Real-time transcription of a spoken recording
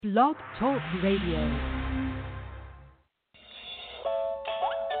Blog Talk Radio.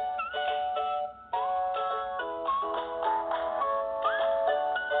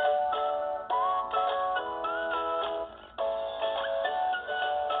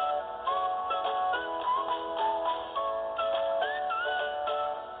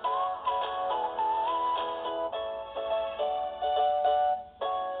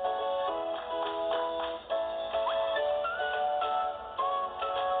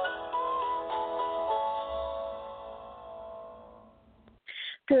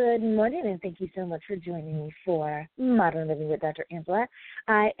 Good morning, and thank you so much for joining me for Modern Living with Dr. Angela.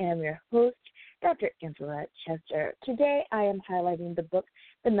 I am your host, Dr. Angela Chester. Today, I am highlighting the book,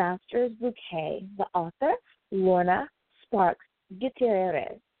 The Master's Bouquet, the author, Lorna Sparks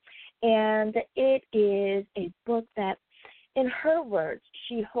Gutierrez. And it is a book that, in her words,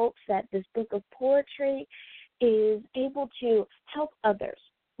 she hopes that this book of poetry is able to help others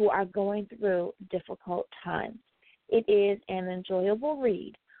who are going through difficult times. It is an enjoyable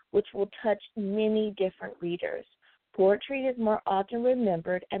read, which will touch many different readers. Poetry is more often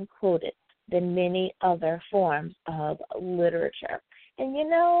remembered and quoted than many other forms of literature. And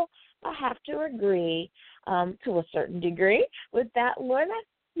I have to agree to a certain degree with that, Lorna.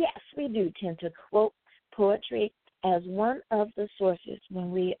 Yes, we do tend to quote poetry as one of the sources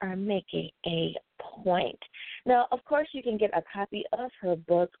when we are making a point. Now, of course, you can get a copy of her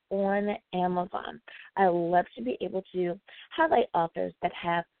book on Amazon. I love to be able to highlight authors that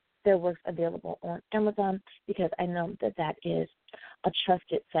have their works available on Amazon because I know that that is a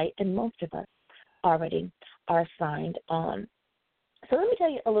trusted site, and most of us already are signed on. So let me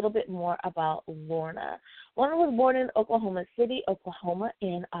tell you a little bit more about Lorna. Lorna was born in Oklahoma City, Oklahoma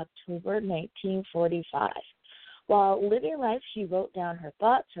in October 1945. While living life, she wrote down her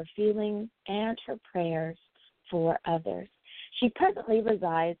thoughts, her feelings, and her prayers for others. She presently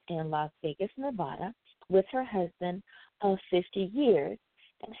resides in Las Vegas, Nevada, with her husband of 50 years,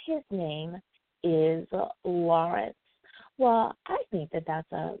 and his name is Lawrence. Well, I think that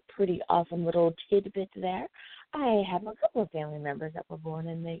that's a pretty awesome little tidbit there. I have a couple of family members that were born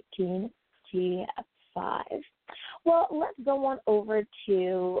in 1955. Well, let's go on over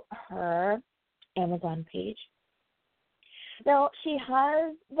to her Amazon page. Now, she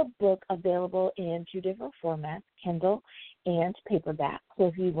has the book available in two different formats, Kindle and paperback. So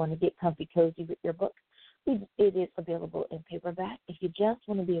if you want to get comfy cozy with your book, it is available in paperback. If you just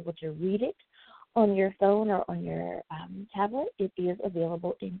want to be able to read it on your phone or on your tablet, it is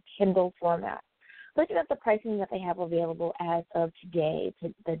available in Kindle format. Looking at the pricing that they have available as of today,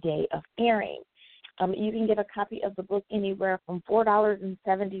 to the day of airing, you can get a copy of the book anywhere from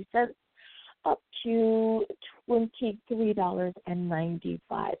 $4.70 up to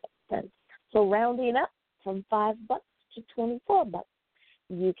 $23.95. So rounding up from $5 to $24,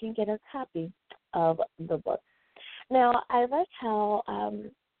 you can get a copy of the book. Now, I like how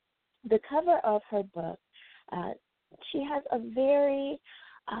the cover of her book, she has a very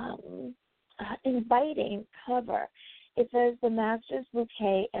inviting cover. It says The Master's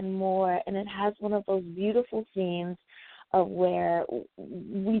Bouquet and More, and it has one of those beautiful scenes of where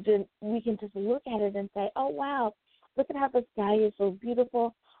we can just look at it and say, oh, wow, look at how the sky is so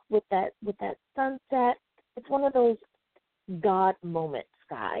beautiful with that sunset. It's one of those God moment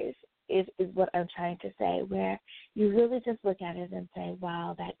skies is what I'm trying to say, where you really just look at it and say,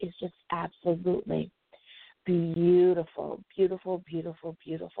 wow, that is just absolutely beautiful, beautiful, beautiful,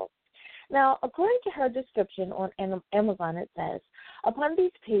 beautiful. Now, according to her description on Amazon, it says, upon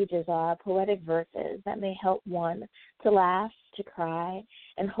these pages are poetic verses that may help one to laugh, to cry,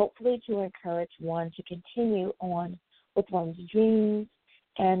 and hopefully to encourage one to continue on with one's dreams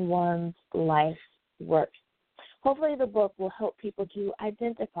and one's life's work. Hopefully the book will help people to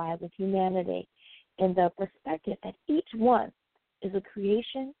identify with humanity in the perspective that each one is a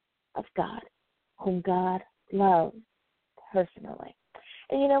creation of God, whom God loves personally.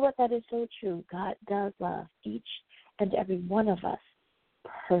 And you know what? That is so true. God does love each and every one of us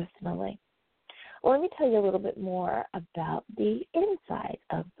personally. Well, let me tell you a little bit more about the inside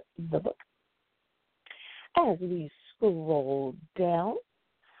of the book. As we scroll down,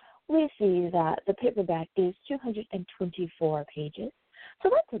 we see that the paperback is 224 pages. So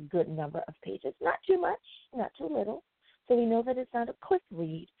that's a good number of pages. Not too much, not too little. So we know that it's not a quick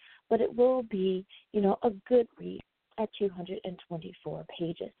read, but it will be, a good read at 224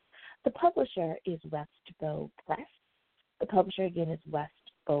 pages. The publisher is Westbow Press. The publisher, again, is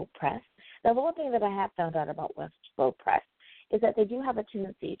Westbow Press. Now, the one thing that I have found out about Westbow Press is that they do have a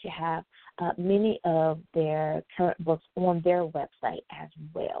tendency to have many of their current books on their website as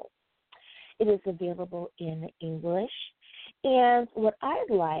well. It is available in English, And what I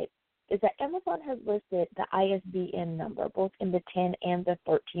like is that Amazon has listed the ISBN number, both in the 10 and the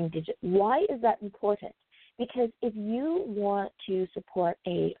 13 digit. Why is that important? Because if you want to support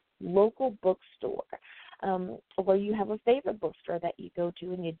a local bookstore, or you have a favorite bookstore that you go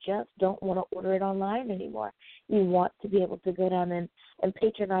to and you just don't want to order it online anymore, you want to be able to go down and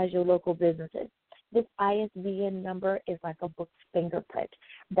patronize your local businesses. This ISBN number is like a book's fingerprint.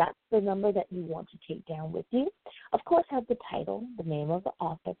 That's the number that you want to take down with you. Of course, have the title, the name of the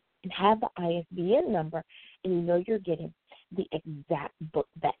author, and have the ISBN number, and you know you're getting the exact book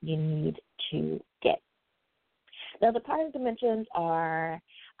that you need to get. Now, the product dimensions are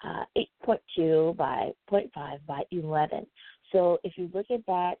 8.2 by 0.5 by 11. So if you look at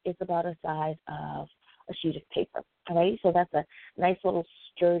that, it's about a size of a sheet of paper. All right, so that's a nice little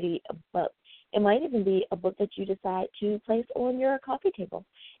sturdy book. It might even be a book that you decide to place on your coffee table.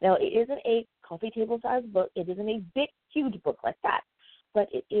 Now, it isn't a coffee table-sized book. It isn't a big, huge book like that, but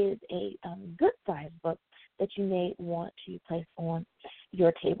it is a good-sized book that you may want to place on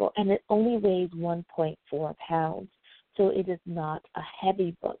your table, and it only weighs 1.4 pounds, so it is not a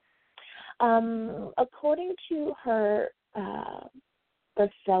heavy book. According to her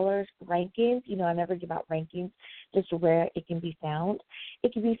bestsellers rankings, I never give out rankings, just where it can be found.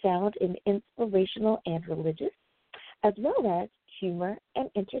 It can be found in inspirational and religious, as well as humor and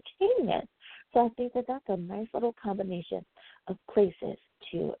entertainment. So I think that that's a nice little combination of places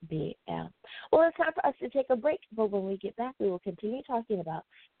to be found. Well, it's time for us to take a break, but when we get back, we will continue talking about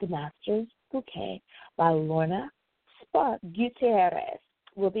The Master's Bouquet by Lorna Gutierrez.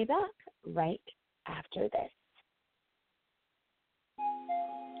 We'll be back right after this.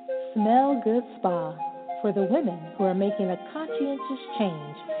 Smell Good Spa for the women who are making a conscientious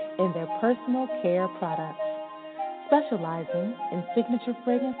change in their personal care products. Specializing in signature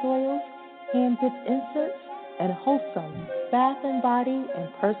fragrance oils, hand-dipped incense, and wholesome bath and body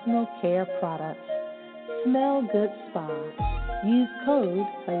and personal care products. Smell Good Spa. Use code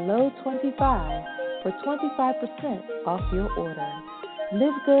HELLO25 for 25% off your order.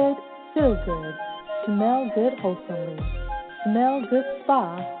 Live good, feel good, smell good wholesomely.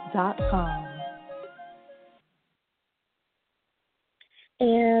 SmellGoodSpa.com.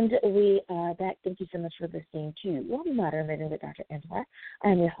 And we are back. Thank you so much for listening to Woman Moderating with Dr. Angela.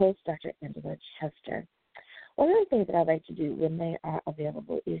 I'm your host, Dr. Angela Chester. One of the things that I like to do when they are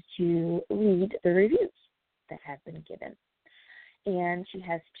available is to read the reviews that have been given. And she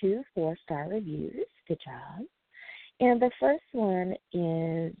has 2 4-star reviews. Good job. And the first one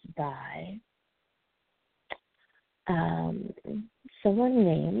is by someone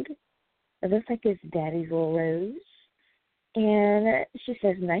named, it looks like it's Daddy's Little Rose. And she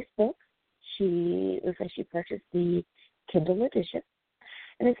says, nice book. She looks like she purchased the Kindle edition.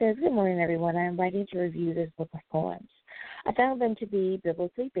 And it says, good morning, everyone. I am writing to review this book of poems. I found them to be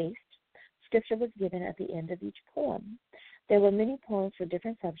biblically based. Scripture was given at the end of each poem. There were many poems for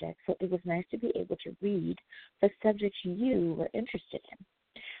different subjects, so it was nice to be able to read the subjects you were interested in.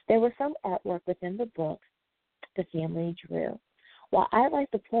 There was some artwork within the book the family drew. While I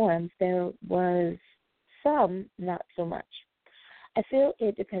liked the poems, there was some not so much. I feel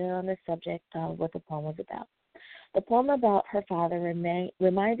it depended on the subject of what the poem was about. The poem about her father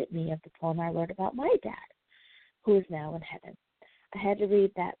reminded me of the poem I wrote about my dad, who is now in heaven. I had to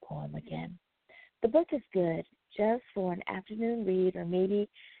read that poem again. The book is good just for an afternoon read or maybe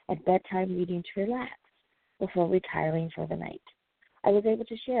at bedtime reading to relax before retiring for the night. I was able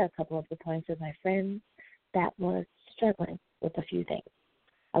to share a couple of the points with my friends that was struggling with a few things.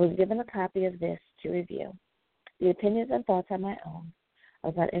 I was given a copy of this to review. The opinions and thoughts are my own. I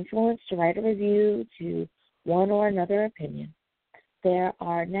was not influenced to write a review to one or another opinion. They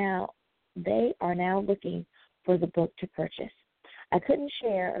are now looking for the book to purchase. I couldn't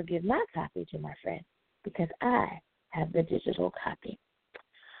share or give my copy to my friend because I have the digital copy.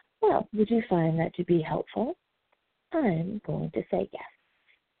 Well, would you find that to be helpful? I'm going to say yes.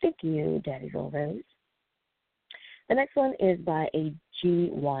 Thank you, Daddy's Old Rose. The next one is by A.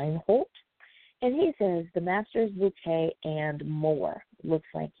 G. Weinholt, and he says, The Master's Bouquet and More. Looks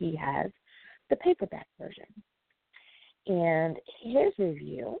like he has the paperback version. And his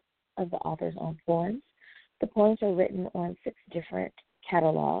review of the author's own poems. The poems are written on 6 different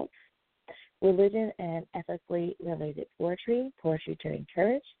catalogs: religion and ethically related poetry, poetry to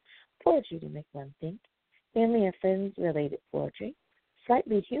encourage, poetry to make one think, family and friends related poetry,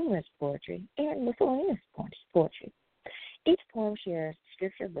 slightly humorous poetry, and miscellaneous poetry. Each poem shares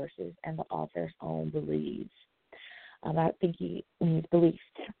scripture verses and the author's own beliefs. I think he means beliefs.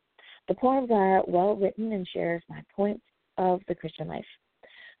 The poems are well written and shares my points of the Christian life.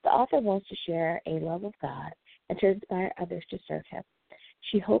 The author wants to share a love of God and to inspire others to serve him.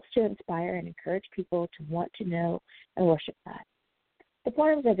 She hopes to inspire and encourage people to want to know and worship God. The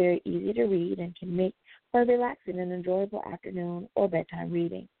poems are very easy to read and can make for a relaxing and enjoyable afternoon or bedtime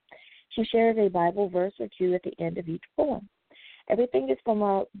reading. She shares a Bible verse or two at the end of each poem. Everything is from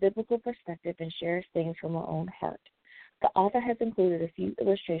a biblical perspective and shares things from her own heart. The author has included a few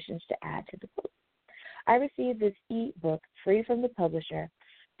illustrations to add to the book. I received this e-book free from the publisher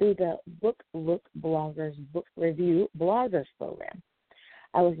through the Book Look Bloggers Book Review Bloggers Program.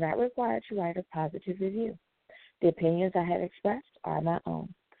 I was not required to write a positive review. The opinions I have expressed are my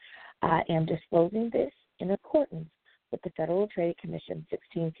own. I am disclosing this in accordance with the Federal Trade Commission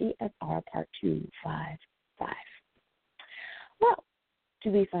 16 CFR Part 255. Well, do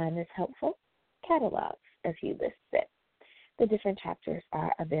we find this helpful? Catalogs, as he lists it. The different chapters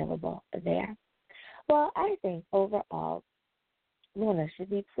are available there. Well, I think overall, Lorna should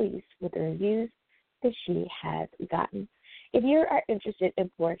be pleased with the reviews that she has gotten. If you are interested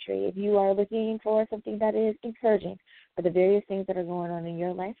in poetry, if you are looking for something that is encouraging for the various things that are going on in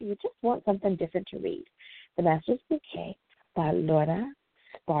your life, you just want something different to read, The Master's Bouquet by Lorna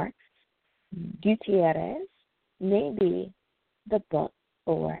Gutierrez may be the book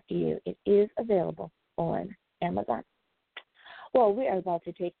for you. It is available on Amazon. Well, we are about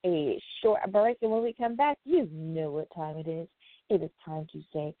to take a short break, and when we come back, you know what time it is. It is time to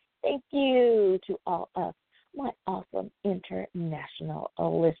say thank you to all of my awesome international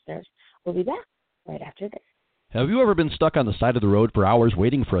listeners. We'll be back right after this. Have you ever been stuck on the side of the road for hours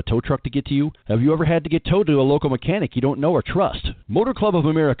waiting for a tow truck to get to you? Have you ever had to get towed to a local mechanic you don't know or trust? Motor Club of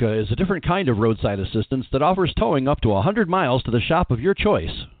America is a different kind of roadside assistance that offers towing up to 100 miles to the shop of your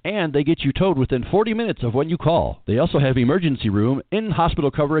choice. And they get you towed within 40 minutes of when you call. They also have emergency room,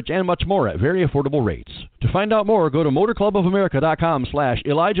 in-hospital coverage, and much more at very affordable rates. To find out more, go to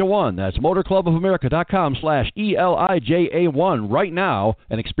motorclubofamerica.com/Elijah1. That's motorclubofamerica.com/ELIJA1 right now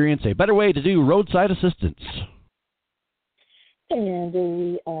and experience a better way to do roadside assistance. And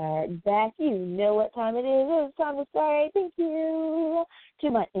we are back. You know what time it is. It's time to say thank you to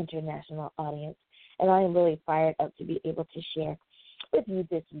my international audience. And I am really fired up to be able to share with you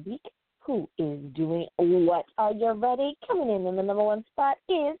this week who is doing what. Are you ready? Coming in the number one spot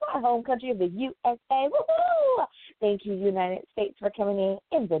is my home country of the USA. Woohoo! Thank you, United States, for coming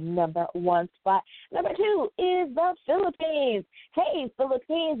in the number one spot. Number two is the Philippines. Hey,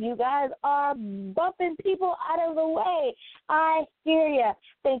 Philippines, you guys are bumping people out of the way. I hear ya.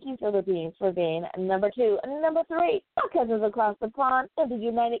 Thank you, Philippines, for being number two. Number three, my cousins across the pond in the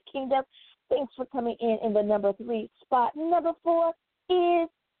United Kingdom. Thanks for coming in the number three spot. Number four is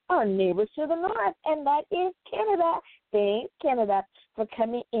our neighbors to the north, and that is Canada. Thanks, Canada, for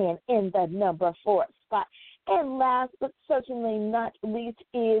coming in the number four spot. And last but certainly not least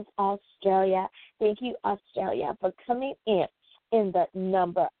is Australia. Thank you, Australia, for coming in the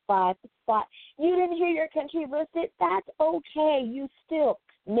number five spot. You didn't hear your country listed? That's okay. You still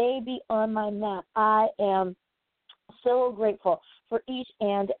may be on my map. I am so grateful for each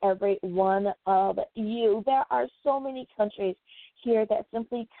and every one of you. There are so many countries here that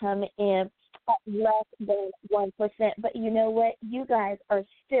simply come in at less than 1%. But you know what? You guys are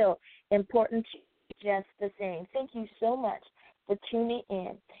still important just the same. Thank you so much for tuning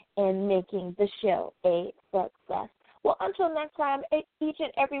in and making the show a success. Well, until next time, each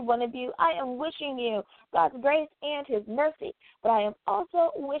and every one of you, I am wishing you God's grace and his mercy, but I am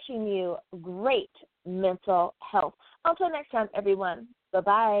also wishing you great mental health. Until next time, everyone,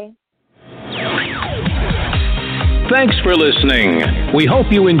 bye-bye. Thanks for listening. We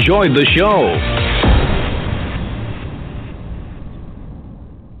hope you enjoyed the show.